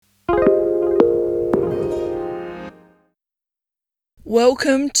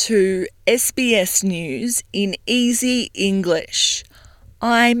Welcome to SBS News in Easy English.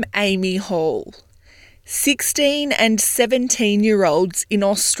 I'm Amy Hall. 16 and 17-year-olds in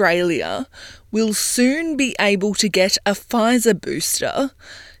Australia will soon be able to get a Pfizer booster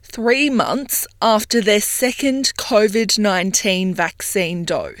 3 months after their second COVID-19 vaccine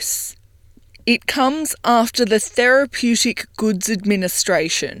dose. It comes after the Therapeutic Goods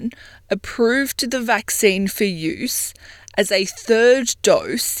Administration approved the vaccine for use as a third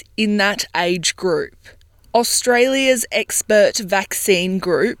dose in that age group. Australia's expert vaccine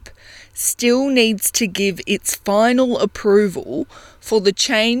group still needs to give its final approval for the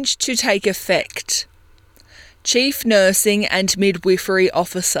change to take effect. Chief Nursing and Midwifery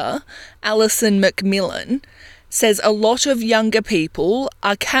Officer Alison McMillan says a lot of younger people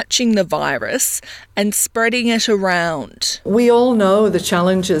are catching the virus and spreading it around. We all know the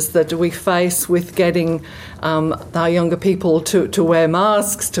challenges that we face with getting our younger people to wear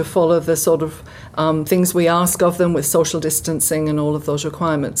masks, to follow the sort of things we ask of them with social distancing and all of those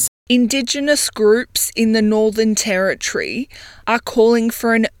requirements. Indigenous groups in the Northern Territory are calling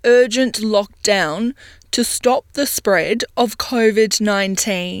for an urgent lockdown to stop the spread of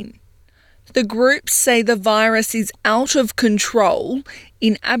COVID-19. The groups say the virus is out of control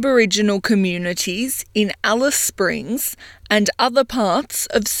in Aboriginal communities in Alice Springs and other parts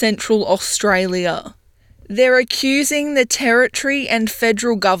of Central Australia. They're accusing the Territory and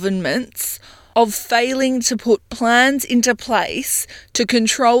federal governments of failing to put plans into place to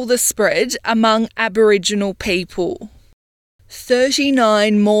control the spread among Aboriginal people.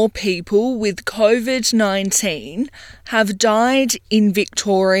 39 more people with COVID-19 have died in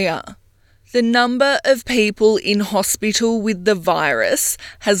Victoria. The number of people in hospital with the virus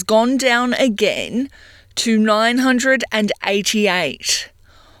has gone down again to 988,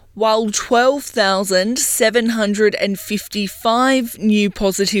 while 12,755 new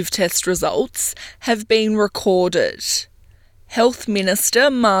positive test results have been recorded. Health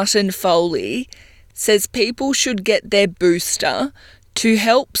Minister Martin Foley says people should get their booster to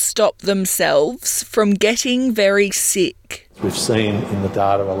help stop themselves from getting very sick. We've seen in the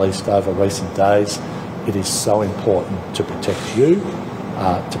data released over recent days, it is so important to protect you,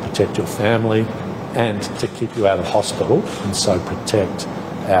 to protect your family, and to keep you out of hospital, and so protect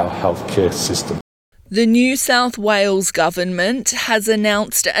our healthcare system. The New South Wales government has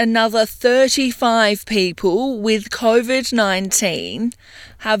announced another 35 people with COVID-19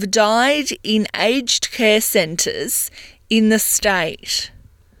 have died in aged care centres in the state.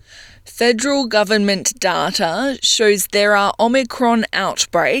 Federal government data shows there are Omicron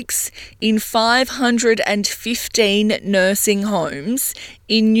outbreaks in 515 nursing homes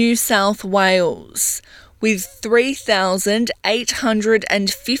in New South Wales, with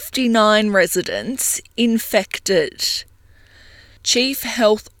 3,859 residents infected. Chief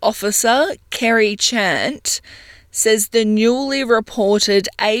Health Officer Kerry Chant says the newly reported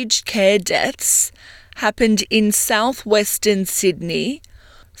aged care deaths happened in southwestern Sydney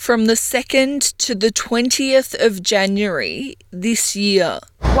from the 2nd to the 20th of January this year.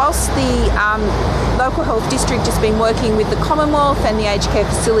 Whilst the local health district has been working with the Commonwealth and the aged care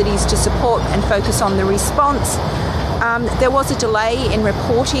facilities to support and focus on the response, there was a delay in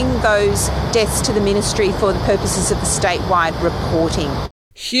reporting those deaths to the ministry for the purposes of the statewide reporting.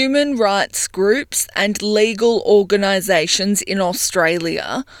 Human rights groups and legal organisations in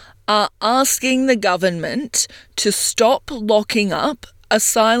Australia are asking the government to stop locking up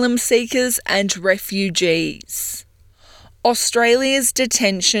asylum seekers and refugees. Australia's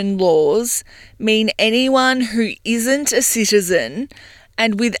detention laws mean anyone who isn't a citizen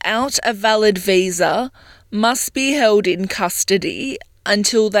and without a valid visa must be held in custody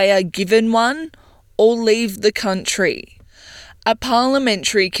until they are given one or leave the country. A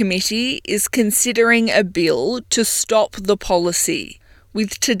parliamentary committee is considering a bill to stop the policy,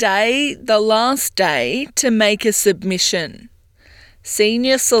 with today the last day to make a submission.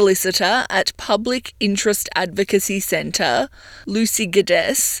 Senior Solicitor at Public Interest Advocacy Centre, Lucy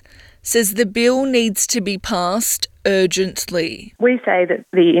Geddes, says the bill needs to be passed urgently. We say that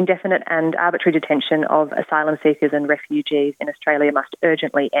the indefinite and arbitrary detention of asylum seekers and refugees in Australia must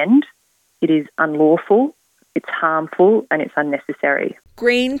urgently end. It is unlawful, it's harmful, and it's unnecessary.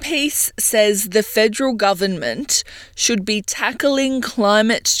 Greenpeace says the federal government should be tackling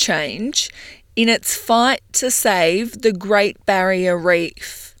climate change in its fight to save the Great Barrier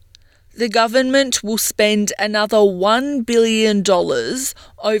Reef. The government will spend another $1 billion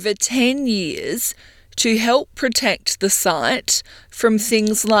over 10 years to help protect the site from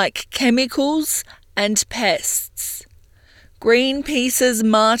things like chemicals and pests. Greenpeace's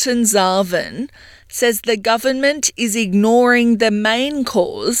Martin Zarvin says the government is ignoring the main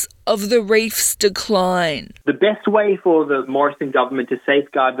cause of the reef's decline. The best way for the Morrison government to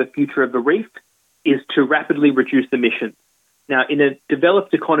safeguard the future of the reef is to rapidly reduce emissions. Now, in a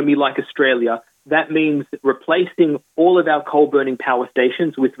developed economy like Australia, that means replacing all of our coal-burning power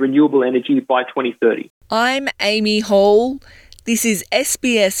stations with renewable energy by 2030. I'm Amy Hall. This is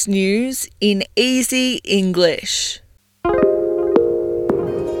SBS News in Easy English.